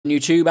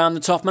YouTube, I'm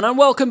the Toffman and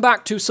welcome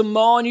back to some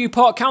more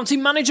Newport County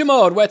Manager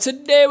Mode, where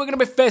today we're going to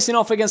be facing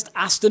off against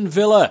Aston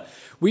Villa.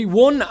 We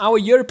won our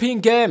European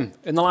game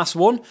in the last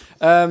one,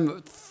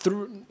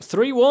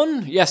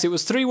 3-1? Yes, it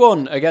was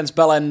 3-1 against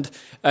Bellend,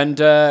 and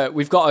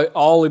we've got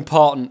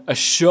all-important, a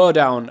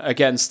showdown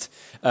against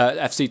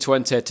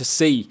FC20 to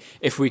see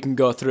if we can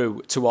go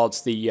through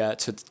towards the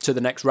to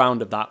the next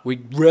round of that. We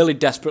really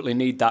desperately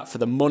need that for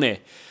the money.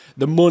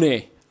 The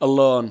money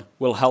alone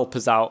will help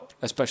us out,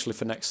 especially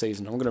for next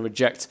season. I'm going to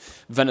reject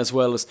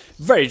Venezuela's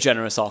very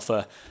generous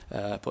offer,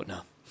 but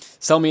no.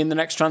 Sell me in the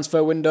next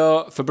transfer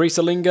window. Fabrice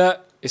Alinga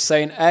is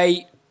saying,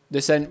 hey,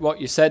 this ain't what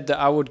you said that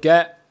I would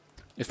get.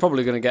 He's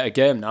probably going to get a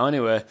game now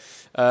anyway,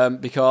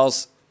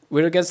 because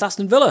we're against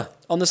Aston Villa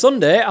on the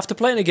Sunday after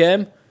playing a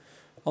game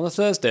on the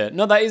Thursday.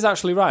 No, that is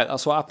actually right.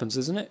 That's what happens,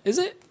 isn't it? Is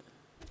it?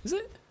 Is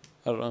it?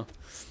 I don't know.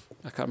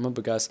 I can't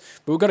remember, guys.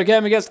 But we've got a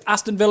game against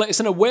Aston Villa. It's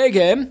an away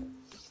game.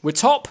 We're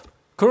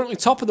currently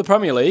top of the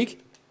Premier League,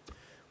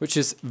 which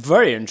is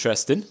very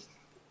interesting.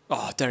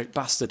 Oh, Derek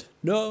Bastard.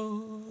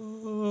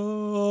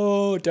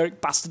 No. Derek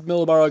Bastard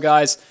Milborough,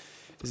 guys,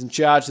 is in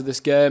charge of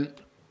this game.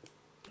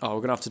 Oh,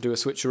 we're going to have to do a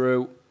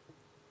switcheroo.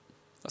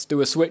 Let's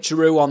do a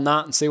switcheroo on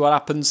that and see what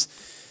happens.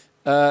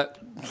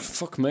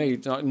 Fuck me.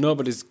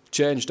 Nobody's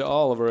changed at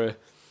all over here.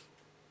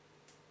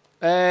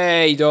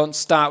 Hey, don't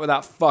start with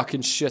that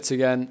fucking shit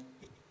again.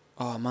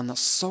 Oh, man,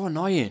 that's so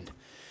annoying.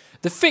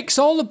 They fix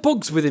all the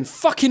bugs within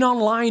fucking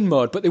online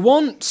mode, but they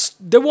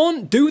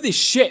won't do this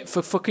shit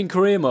for fucking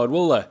career mode,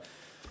 will they?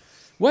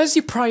 Where's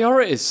your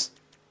priorities?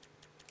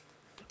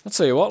 I'll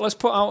tell you what, let's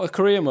put out a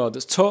career mode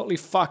that's totally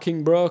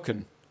fucking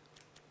broken.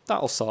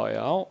 That'll sort it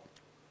out.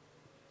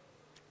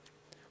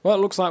 Well, it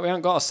looks like we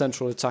haven't got a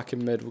central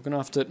attacking mid. We're going to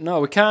have to...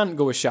 No, we can't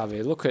go with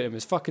Xavi. Look at him,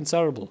 he's fucking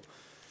terrible.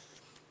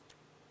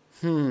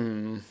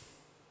 Let's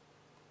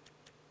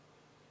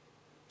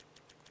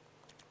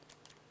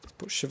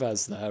put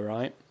Chavez there,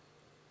 right?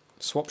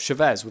 Swap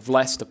Chavez with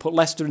Leicester. Put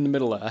Leicester in the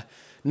middle there.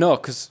 No,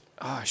 because...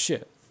 Ah,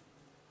 shit.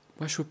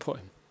 Where should we put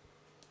him?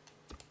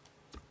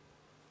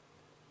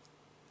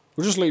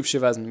 We'll just leave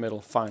Chavez in the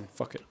middle. Fine.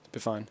 Fuck it. Be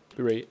fine.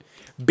 Be right.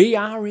 Be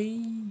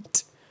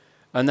alright.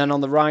 And then on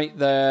the right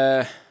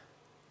there...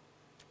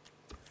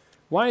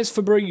 Why is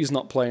Fabrice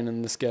not playing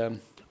in this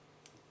game?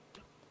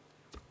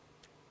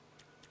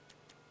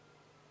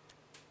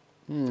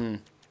 Let's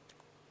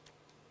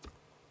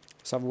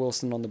have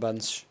Wilson on the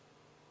bench.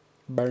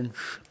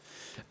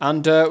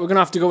 And we're going to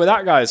have to go with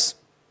that, guys.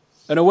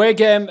 An away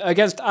game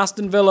against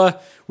Aston Villa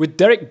with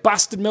Derek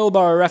Bastard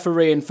Milborough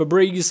refereeing.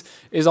 Fabrice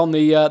is on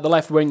the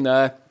left wing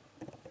there.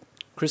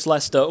 Chris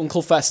Lester,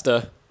 Uncle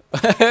Fester.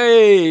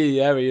 Hey,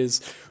 there he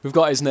is. We've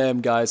got his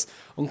name, guys.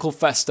 Uncle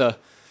Fester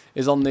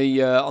is on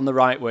the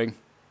right wing.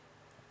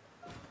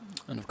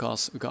 And of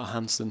course, we've got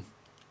Hansen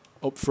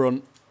up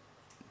front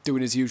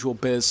doing his usual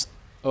biz.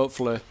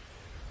 Hopefully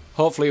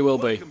he will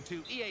be.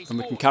 And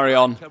we can carry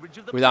on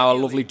with our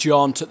lovely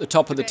jaunt at the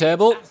top of the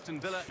table.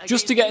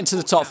 Just to get into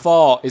the top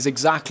four is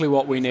exactly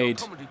what we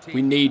need.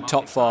 We need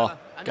top four,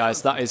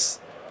 guys. That is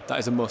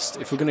a must.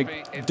 If we're going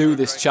to do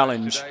this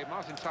challenge.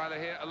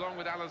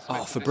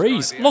 Oh,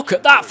 Fabrice. Look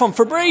at that from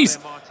Fabrice.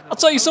 I'll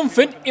tell you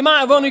something. He might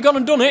have only gone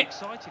and done it.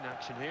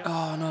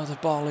 Oh, no, the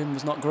ball in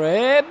was not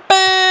great.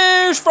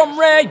 Bears from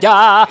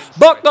Raya.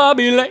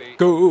 Bokbabi let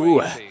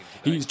go.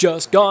 He's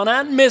just gone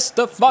and missed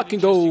the fucking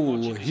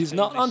goal. He's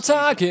not on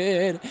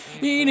target.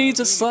 He needs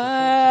a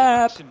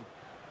slap.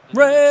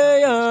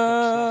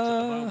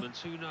 Raya.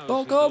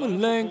 Bokbabi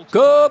let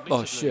go.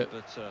 Oh, shit.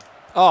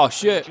 Oh,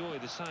 shit.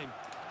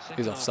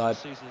 He's offside.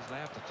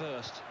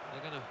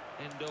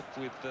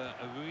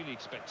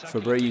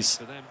 Fabrice.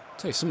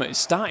 Tell you something, it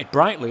started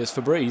brightly as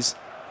Fabrice.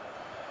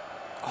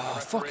 Oh,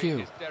 fuck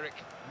you.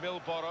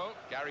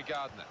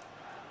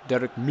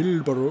 Derek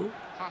Milborough.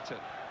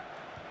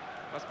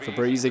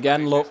 Fabrice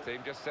again, look.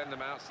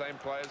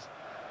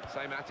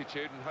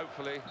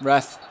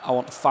 Ref, I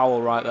want a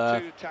foul right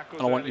there.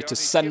 And I want you to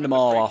send them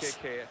all off.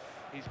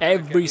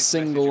 Every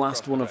single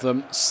last one of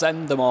them,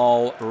 send them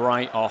all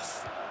right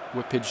off.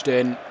 Whippaged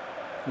in.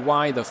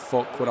 Why the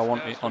fuck would I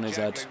want it on his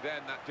head?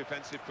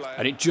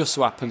 And it just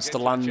so happens to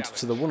land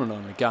to the one and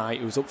only guy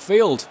who's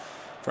upfield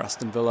for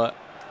Aston Villa.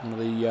 One of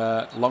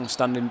the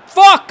long-standing...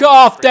 Fuck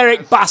off,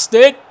 Derek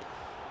Bastard!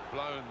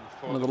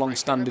 One of the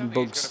long-standing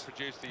bugs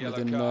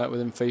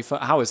within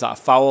FIFA. How is that a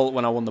foul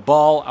when I won the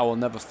ball? I will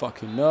never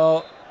fucking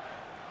know.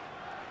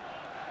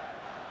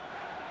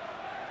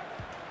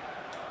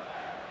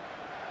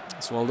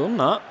 It's well done,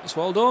 that. It's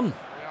well done.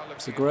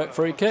 It's a great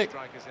free kick.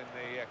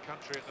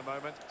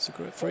 It's a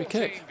great free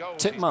kick.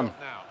 Tipman.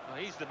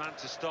 He's the man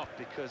to stop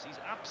because he's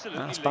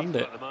absolutely Ass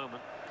bandit. at the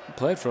moment.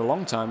 Played for a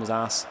long time, his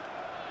ass.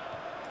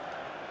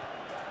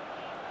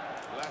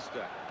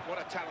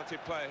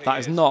 That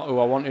is not who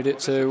I wanted it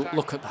to.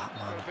 Look at that,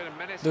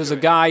 man. There's a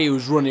guy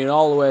who's running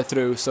all the way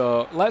through,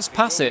 so let's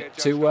pass it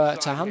to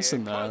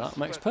Hansen there. That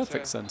makes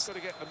perfect sense.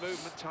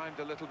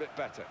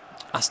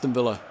 Aston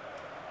Villa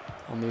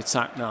on the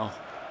attack now.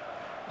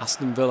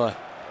 Aston Villa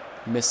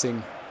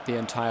missing the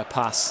entire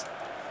pass.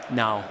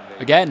 Now,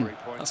 again,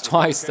 That's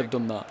twice they've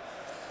done that.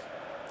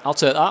 I'll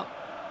take that.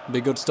 Be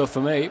good stuff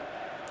for me.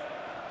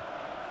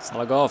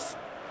 Salagov.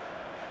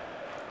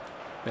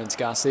 Vince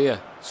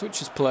Garcia.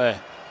 Switches play.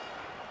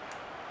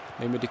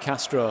 Lima Di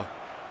Castro.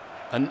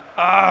 And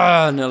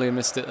nearly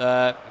missed it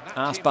there.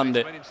 Arse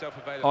Bandit.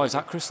 Oh, is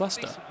that Chris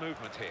Lester?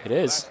 It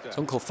is. It's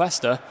Uncle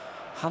Fester.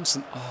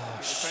 Hansen. Oh,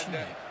 shit.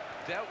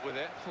 Dealt with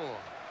it.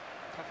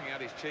 Puffing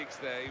out his cheeks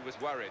there, he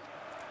was worried.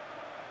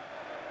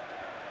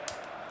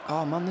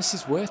 Oh man, this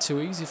is way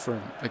too easy for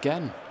him.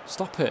 Again,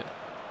 stop it.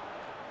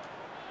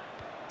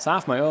 It's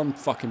half my own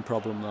fucking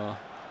problem though.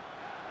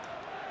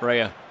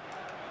 Raya.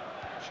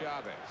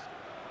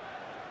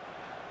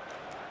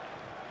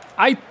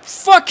 I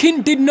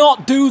fucking did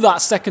not do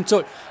that second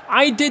touch.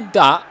 I did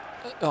that.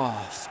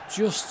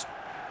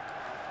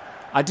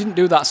 I didn't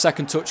do that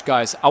second touch,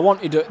 guys. I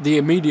wanted the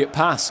immediate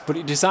pass, but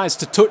it decides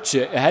to touch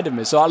it ahead of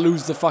me, so I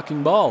lose the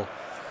fucking ball.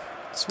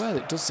 I swear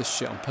that it does this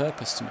shit on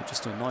purpose to me,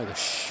 just to annoy the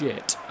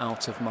shit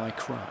out of my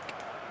crack.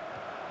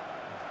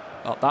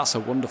 Oh, that's a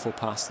wonderful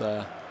pass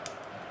there.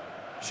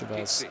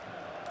 Chavez.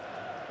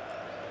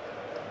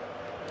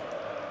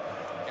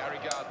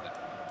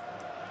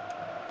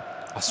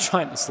 I was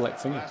trying to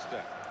select finger.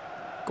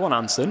 Go on,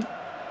 Hansen.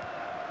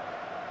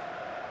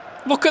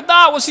 Look at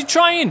that! What's he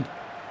trying?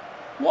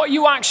 What are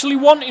you actually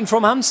wanting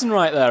from Hansen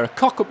right there? A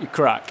cock up your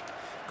crack.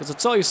 Because I'll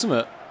tell you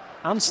something,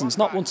 Hansen's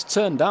not one to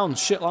turn down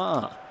shit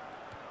like that.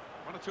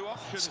 Oh,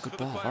 that's a good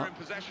ball, that.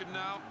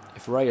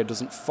 If Raya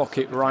doesn't fuck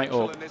it right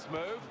up.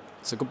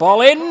 It's a good ball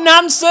in,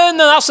 Hansen! And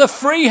that's a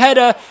free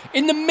header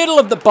in the middle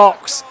of the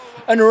box.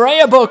 And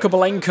Raya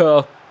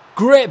Bokabalenko,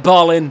 great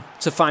ball in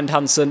to find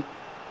Hansen.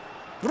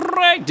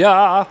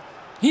 Raya!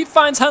 He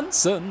finds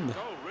Hansen.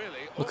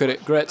 Look at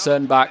it, great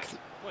turn back.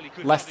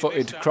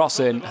 Left-footed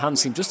cross in.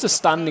 Hansen, just a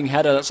standing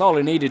header. That's all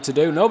he needed to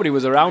do. Nobody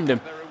was around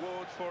him.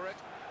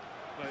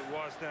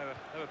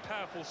 They're a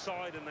powerful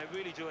side, and they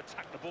really do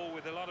attack the ball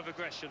with a lot of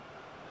aggression.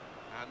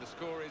 And the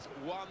score is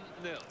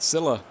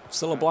 1-0.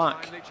 Scylla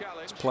Black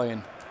is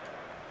playing.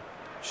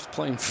 She's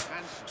playing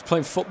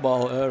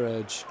football at her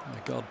age. Oh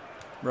my God,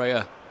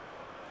 Raya.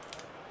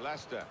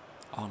 Leicester.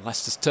 Oh,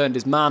 Leicester's turned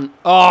his man.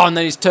 Oh, and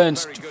then he's turned,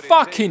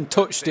 fucking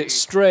touched it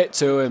straight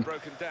to him.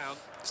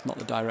 It's not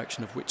the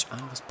direction of which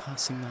I was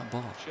passing that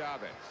ball.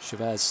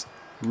 Chavez.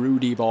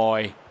 Rudy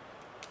boy.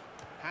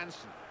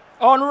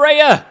 On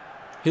Raya.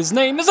 His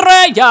name is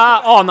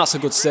Raya. Oh, and that's a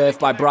good save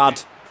by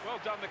Brad.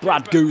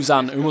 Brad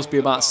Guzan, who must be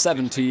about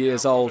 70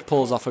 years old,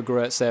 pulls off a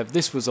great save.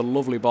 This was a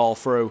lovely ball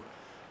through.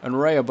 And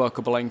Raya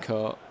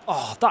Bokabalenko.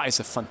 Oh, that is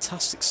a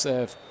fantastic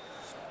save.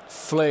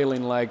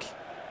 Flailing leg.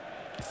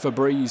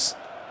 Fabriz.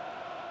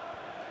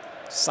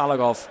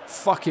 Salagov.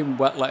 Fucking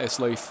wet lettuce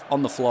leaf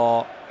on the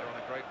floor.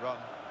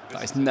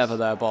 That is never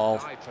their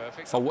ball.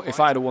 If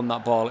I'd have won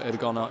that ball, it would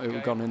have gone out. It would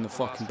have gone in the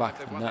fucking back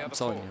of the net. I'm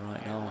telling you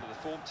right now.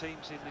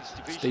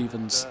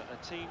 Stevens.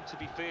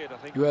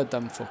 You heard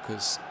them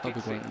fuckers. They'll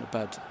be going to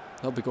bed.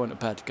 They'll be going to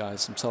bed,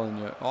 guys. I'm telling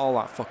you. All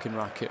that fucking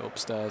racket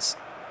upstairs.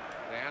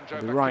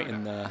 They'll be right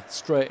in there.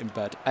 Straight in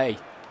bed. Hey,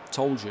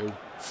 told you.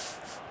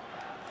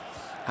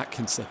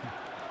 Atkinson.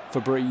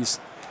 Fabriz.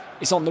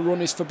 It's on the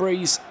run, is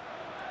Fabriz.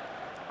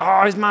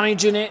 Oh, he's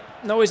managing it.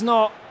 No, he's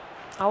not.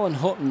 Alan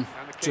Hutton.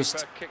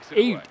 Just,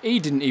 he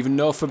didn't even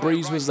know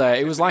Fabriz was there.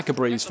 It was like a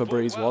breeze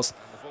Fabriz was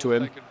to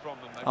him.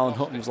 Alan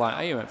Hutton was like,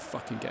 hey, you ain't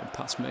fucking getting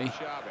past me.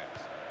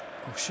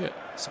 Oh shit,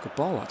 it's a good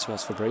ball that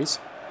was Fabriz.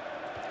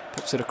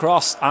 Puts it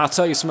across. And I'll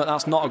tell you something,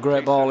 that's not a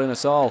great ball in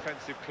at all.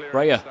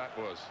 Raya.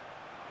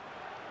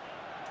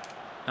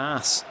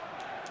 Ass.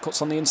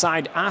 Cuts on the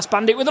inside. Ass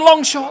Bandit with a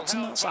long shot.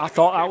 And I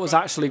thought that was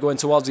actually going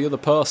towards the other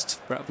post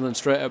rather than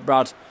straight at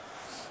Brad.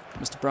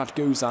 Mr. Brad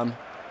Guzan.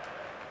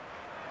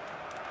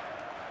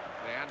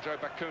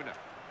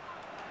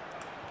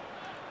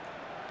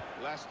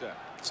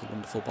 It's a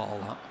wonderful ball,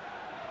 that.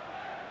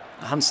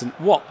 Hansen,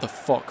 what the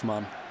fuck,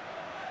 man?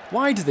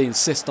 Why do they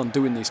insist on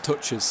doing these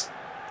touches?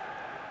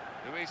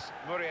 Luis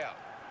Muriel.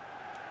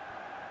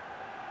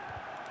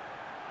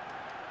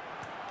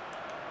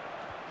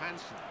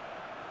 Hansen.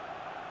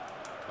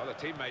 Well, the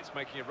teammates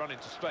making a run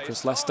into space.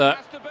 Chris Lester.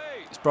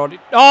 It's brought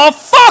it. Oh,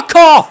 fuck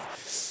off!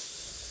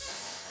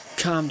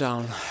 Calm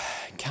down.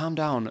 Calm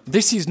down.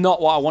 This is not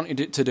what I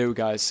wanted it to do,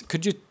 guys.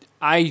 Could you...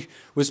 I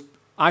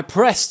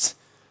pressed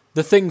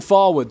the thing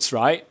forwards,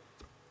 right?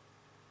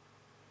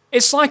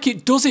 It's like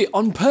it does it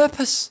on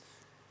purpose.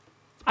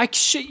 I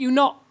shit you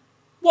not.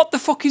 What the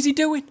fuck is he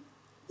doing?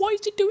 What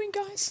is he doing,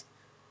 guys?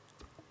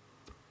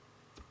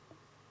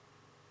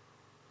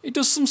 He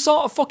does some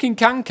sort of fucking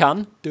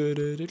can-can. And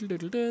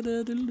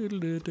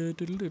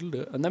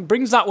then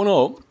brings that one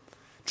up.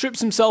 Trips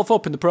himself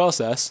up in the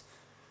process.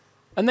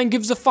 And then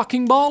gives the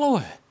fucking ball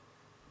away.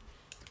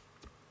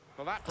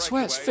 I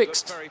swear it's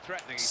fixed.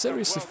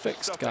 Seriously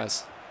fixed,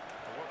 guys.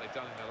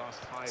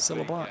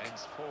 Scylla Black.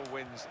 4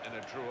 wins and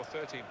a draw,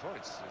 13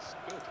 points. It's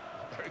good.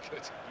 Very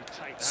good.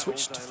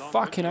 Switch to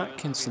fucking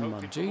Atkinson,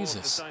 man.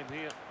 Jesus.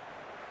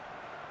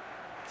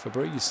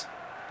 Fabriz.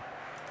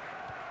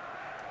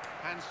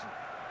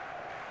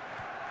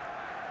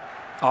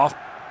 Oh.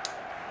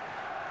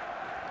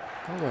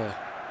 Go away.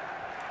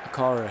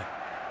 Corey.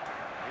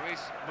 Luis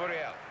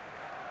Muriel.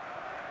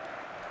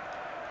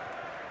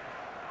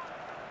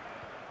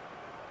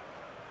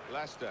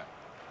 Leicester.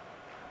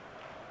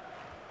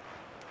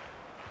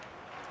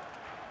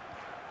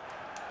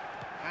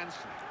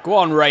 Hansen. Go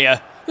on,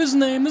 Raya. His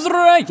name is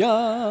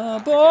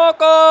Raya.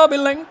 Boko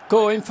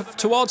Bilenko in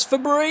towards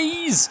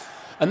Fabrice.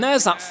 And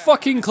there's that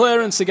fucking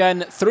clearance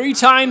again. 3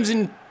 times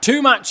in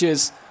 2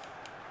 matches.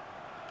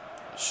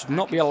 Should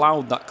not be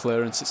allowed that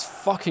clearance. It's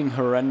fucking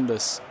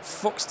horrendous.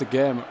 Fucks the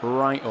game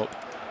right up.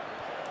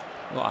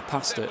 Oh, I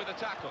passed it.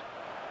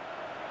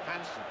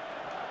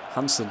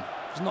 Hansen.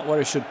 He's not where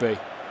he should be.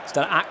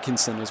 Instead,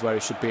 Atkinson is where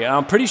he should be. And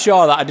I'm pretty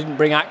sure that I didn't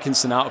bring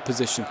Atkinson out of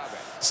position.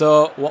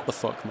 So, what the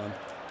fuck, man?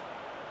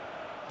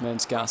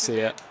 Mains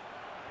Garcia.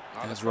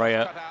 There's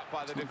Raya.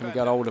 He's not going to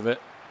get hold of it.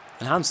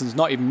 And Hansen's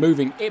not even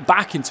moving it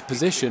back into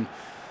position.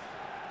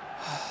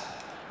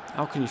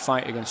 How can you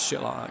fight against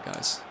shit like that,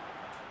 guys?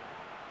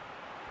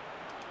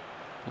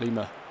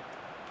 Lima.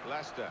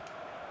 Leicester.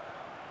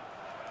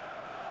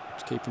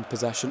 Just keeping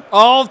possession.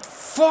 Oh,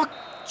 fuck!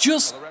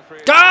 Just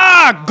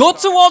go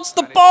towards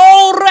the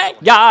ball,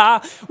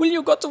 Raya! Will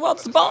you go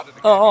towards the ball?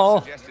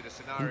 Oh.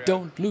 And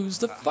don't lose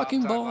the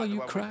fucking ball,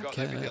 you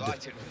crackhead.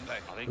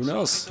 Who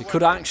knows? He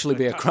could actually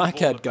be a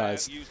crackhead,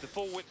 guys.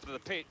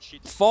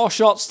 4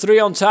 shots, 3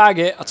 on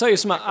target. I'll tell you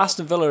something,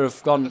 Aston Villa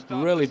have gone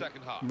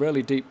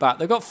really deep back.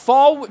 They've got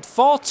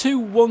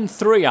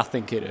 4-2-1-3, I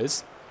think it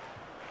is.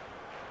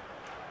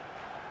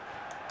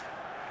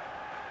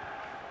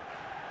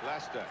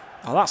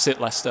 Oh, that's it,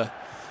 Leicester.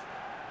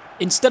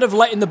 Instead of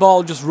letting the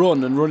ball just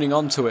run and running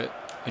onto it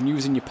and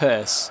using your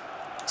pace,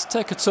 let's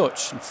take a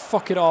touch and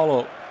fuck it all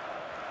up.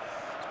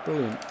 It's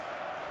brilliant.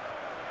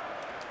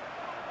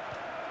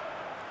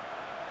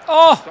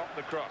 Oh!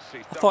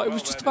 I thought it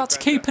was just about to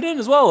keep it in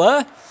as well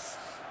there.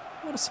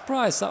 What a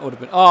surprise that would have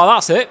been. Oh,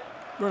 that's it.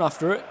 Run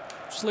after it.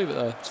 Just leave it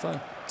there. It's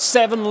fine.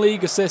 7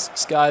 league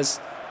assists,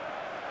 guys.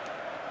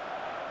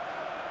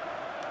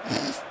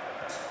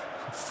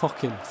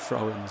 Fucking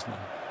throw-ins, man.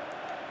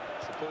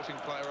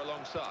 Player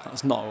alongside.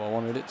 That's not what I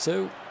wanted it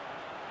to.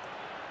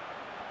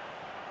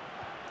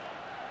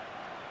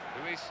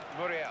 Luis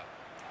Muriel.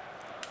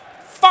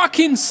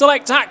 Fucking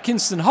select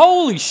Atkinson.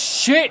 Holy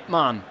shit,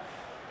 man.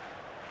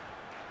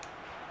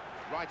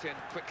 Right in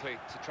quickly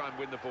to try and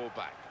win the ball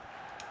back.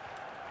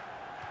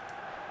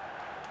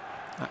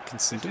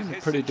 Atkinson doing a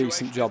pretty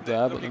decent job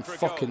there, but then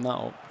fucking that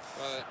up.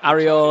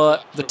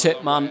 Areola, the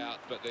tip man.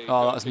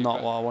 Oh, that's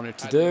not what I wanted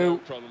to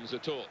do.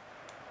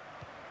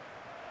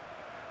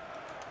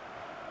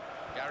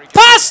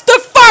 Pass the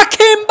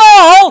fucking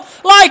ball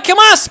like I'm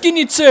asking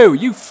you to,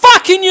 you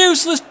fucking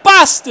useless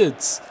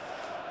bastards.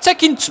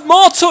 Taking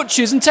more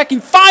touches and taking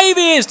 5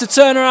 years to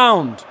turn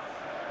around.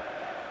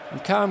 I'm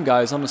calm,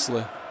 guys,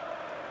 honestly.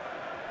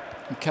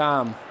 I'm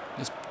calm.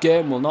 This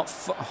game will not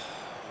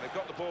They've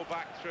got the ball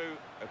back through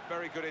a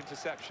very good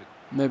interception.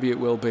 Maybe it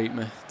will beat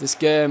me. This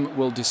game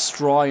will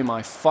destroy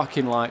my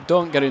fucking life.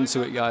 Don't get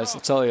into it, guys,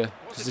 I'll tell you.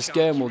 Because this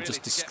game will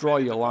just destroy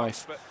your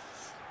life.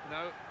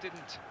 No,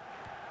 didn't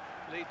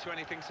lead to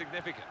anything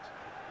significant.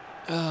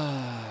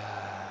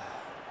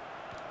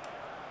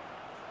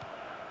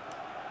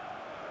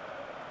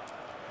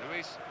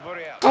 Luis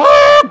Muriel.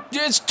 Oh,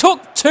 it's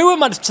took 2 of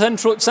my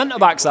centre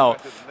backs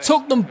out.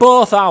 Took them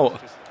both out.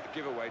 Just a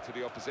giveaway to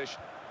the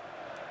opposition.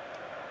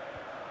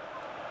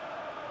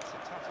 It's a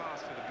tough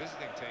ask for the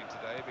visiting team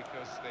today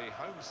because the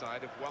home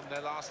side have won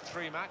their last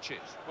 3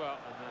 matches. Well,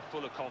 and they're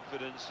full of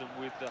confidence, and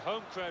with the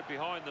home crowd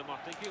behind them, I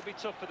think it'll be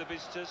tough for the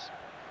visitors.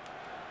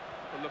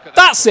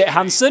 That's it,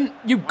 Hansen.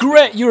 You're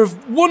great. You're a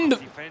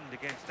wonderful.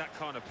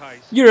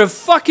 You're a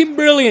fucking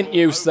brilliant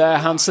use there,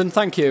 Hansen.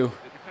 Thank you.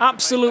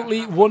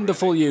 Absolutely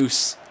wonderful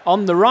use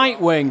on the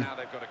right wing.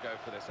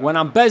 When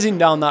I'm bezzing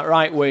down that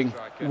right wing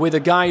with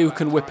a guy who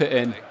can whip it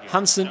in.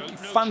 Hansen,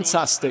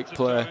 fantastic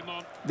player.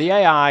 The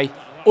AI,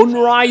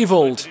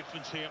 unrivaled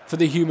for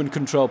the human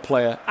control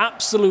player.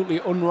 Absolutely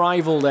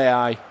unrivaled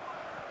AI.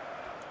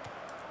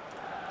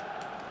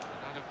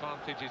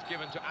 Is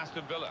given to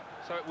Aston Villa,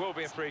 so it will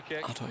be a free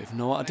kick. I don't even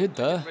know what I did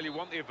there.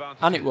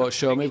 And it won't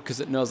show me because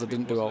it knows I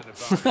didn't do it.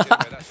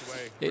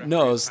 It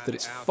knows that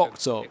it's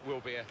fucked up.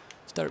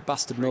 It's Derek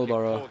Bastard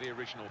Milborough.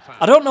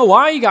 I don't know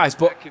why, you guys,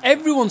 but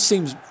everyone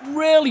seems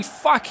really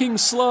fucking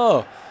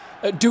slow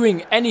at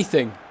doing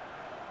anything.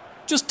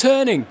 Just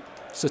turning.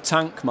 It's a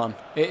tank, man.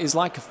 It is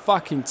like a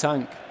fucking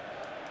tank.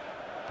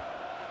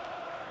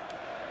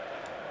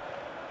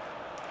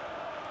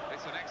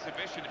 It's an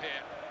exhibition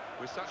here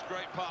with such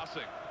great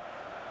passing.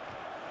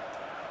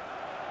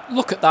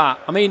 Look at that.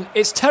 I mean,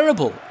 it's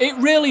terrible. It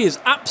really is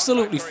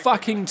absolutely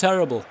fucking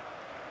terrible.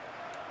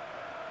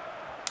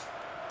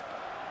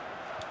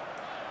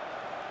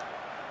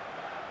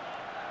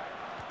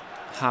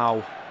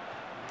 How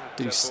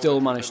did he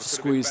still manage to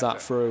squeeze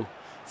that through?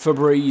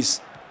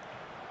 Fabrice.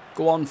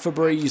 Go on,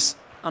 Fabrice.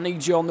 I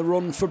need you on the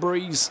run,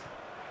 Fabrice.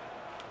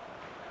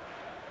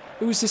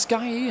 Who is this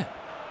guy here?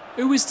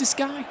 Who is this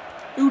guy?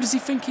 Who does he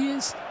think he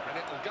is? And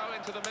it will go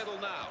into the middle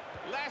now.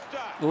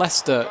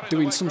 Leicester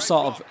doing some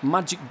sort of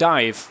magic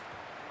dive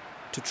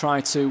to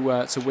try to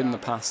win the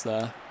pass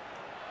there.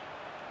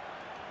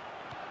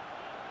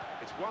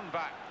 It's one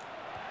back.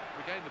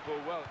 We gained the ball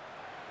well.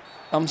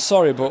 I'm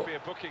sorry, but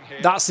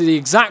that's the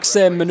exact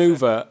same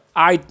manoeuvre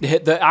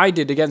that I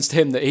did against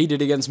him that he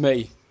did against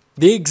me.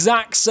 The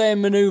exact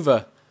same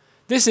manoeuvre.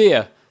 This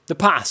here, the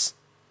pass,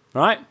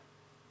 right?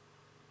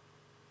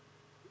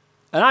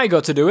 And I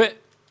got to do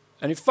it,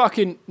 and he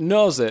fucking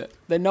knows it.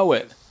 They know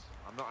it.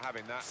 I'm not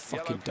having that.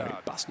 Fucking dirty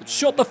bastard.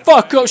 Shut the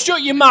fuck up.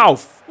 Shut your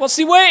mouth. What's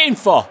he waiting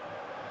for?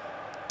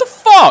 The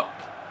fuck?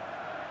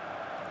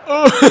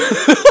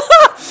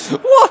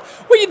 What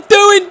are you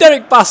doing,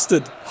 Derek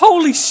Bastard?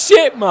 Holy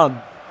shit,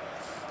 man.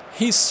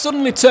 He's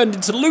suddenly turned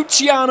into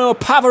Luciano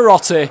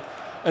Pavarotti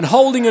and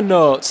holding a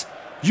note.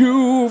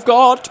 You've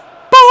got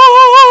boxed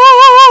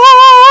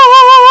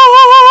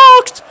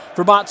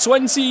for about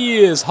 20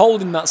 years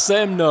holding that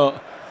same note.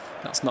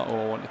 That's not who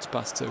I wanted to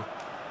pass to.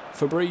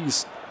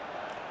 Fabrice.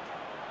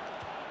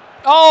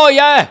 Oh,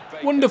 yeah.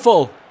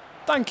 Wonderful.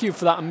 Thank you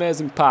for that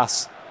amazing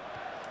pass.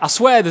 I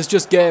swear there's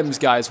just games,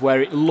 guys,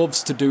 where it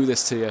loves to do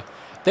this to you.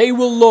 They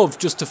will love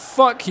just to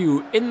fuck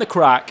you in the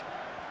crack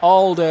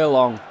all day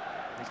long.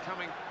 He's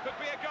coming. Could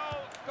be a goal.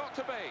 Got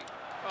to be.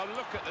 Oh,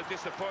 look at the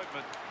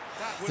disappointment.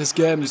 There's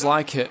games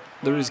like it.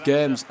 There is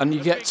games. And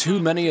you get too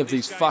many of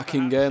these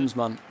fucking games,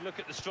 man.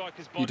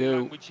 You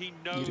do. You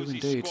do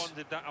indeed.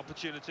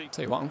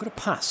 Tell you what, I'm going to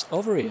pass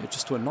over here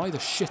just to annoy the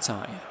shit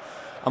out of you.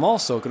 I'm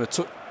also going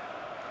to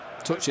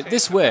touch it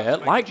this way,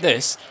 like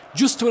this,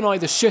 just to annoy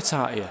the shit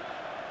out of you.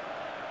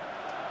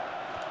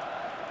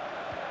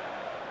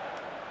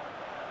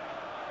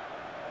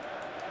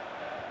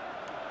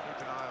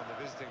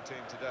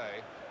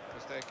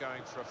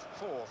 Going for a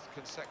fourth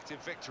consecutive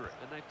victory.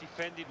 And they've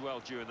defended well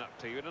during that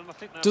period, and I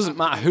think that doesn't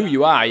matter who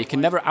you are, you can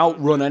never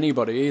outrun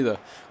anybody either.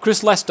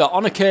 Chris Lester,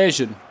 on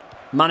occasion,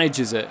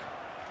 manages it.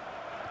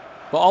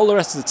 But all the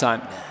rest of the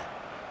time, nah.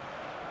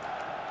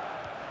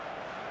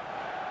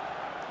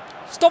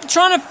 Stop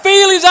trying to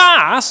feel his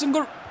ass and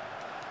go.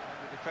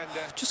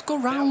 Just go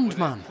round,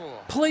 man.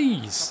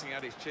 Please.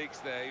 At his cheeks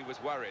there, he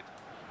was worried.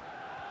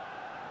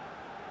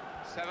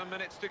 7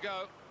 minutes to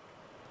go.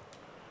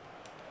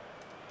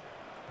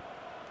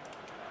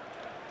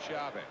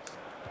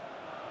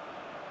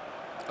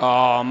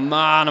 Oh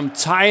man, I'm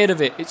tired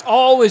of it. It's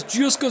always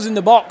just goes in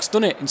the box,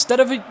 doesn't it? Instead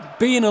of it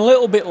being a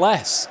little bit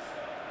less.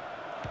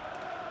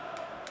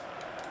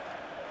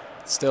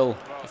 Still,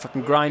 if I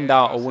can grind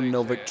out a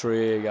 1-0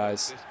 victory here,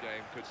 guys,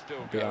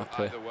 I'll be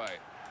happy.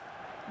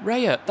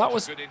 Raya, that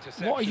was...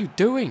 What are you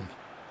doing?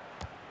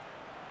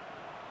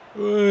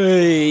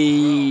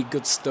 Oy,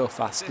 good stuff,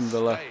 Aston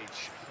Villa.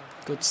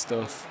 Good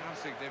stuff.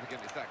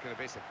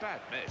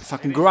 If I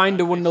can grind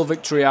a 1-0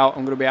 victory out,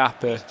 I'm going to be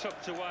happy. He's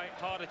tucked away,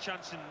 harder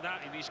chance than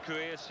that in his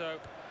career, so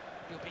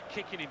he'll be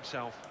kicking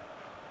himself.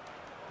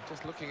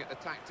 Just looking at the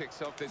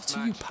tactics of this match.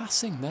 What are you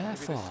passing there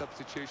for?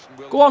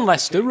 Go on,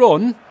 Leicester,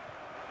 run.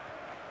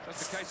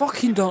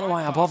 Fucking don't know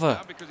why I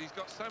bother. Because he's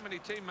got so many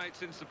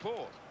teammates in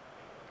support.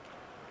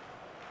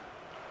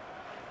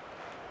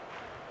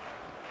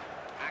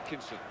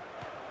 Atkinson.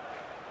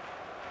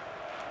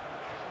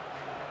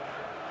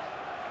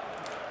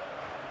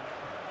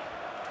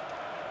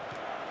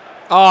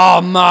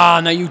 Oh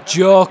man, are you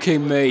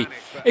joking me?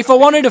 If I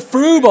wanted a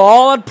through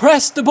ball, I'd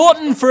press the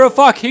button for a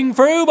fucking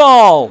through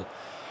ball.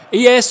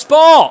 EA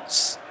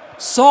Sports,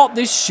 sort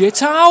this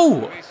shit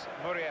out.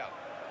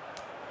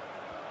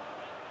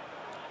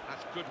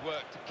 That's good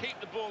work to keep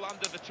the ball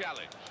under the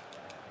challenge.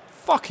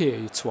 Fuck you,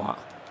 you twat.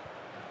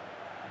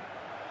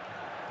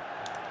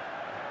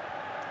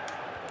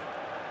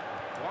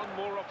 One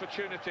more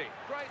opportunity.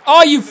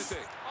 Oh, you...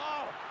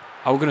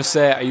 I was going to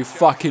say, are you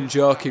fucking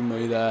joking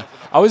me there?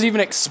 I was even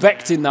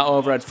expecting that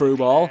overhead through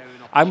ball.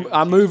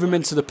 I move him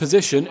into the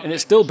position and it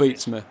still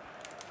beats me.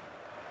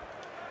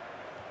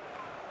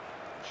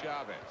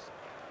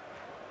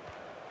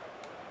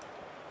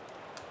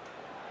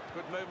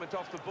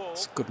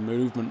 It's good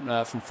movement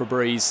there from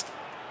Fabrice.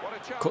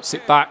 Cuts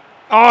it back.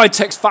 Oh, it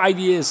takes 5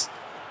 years.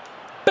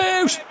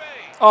 Boosh!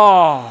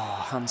 Oh,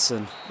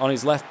 Hansen on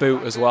his left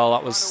boot as well.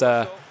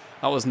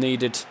 That was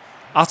needed.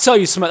 I'll tell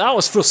you something, that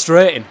was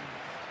frustrating.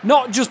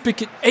 Not just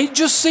because... It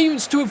just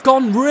seems to have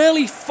gone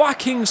really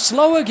fucking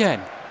slow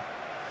again.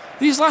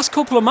 These last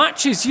couple of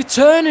matches, you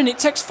turn and it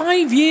takes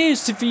 5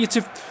 years for you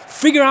to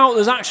figure out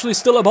there's actually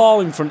still a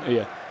ball in front of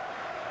you.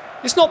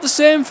 It's not the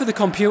same for the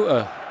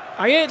computer.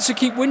 I hate to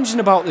keep whinging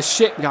about this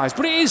shit, guys,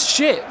 but it is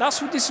shit.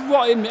 This is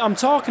what I'm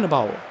talking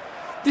about.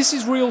 This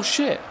is real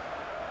shit.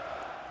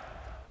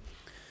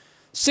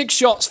 6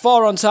 shots,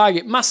 4 on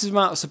target, massive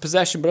amounts of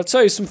possession, but I'll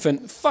tell you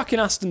something, fucking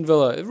Aston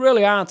Villa, it's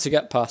really hard to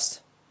get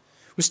past.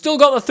 We've still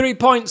got the 3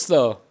 points,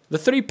 though. The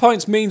 3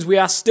 points means we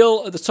are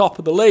still at the top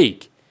of the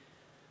league.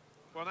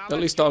 At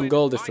least on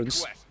goal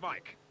difference.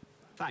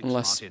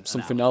 Unless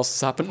something else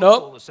has happened.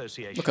 Nope.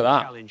 Look at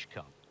that.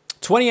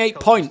 28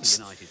 points.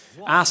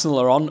 Arsenal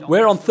are on.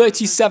 We're on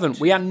 37.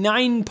 We are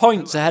 9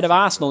 points ahead of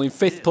Arsenal in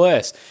 5th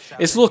place.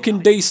 It's looking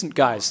decent,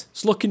 guys.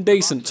 It's looking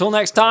decent. Till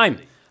next time,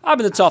 I've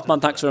been the Top Man.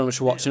 Thanks very much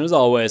for watching. As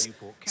always,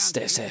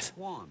 stay safe.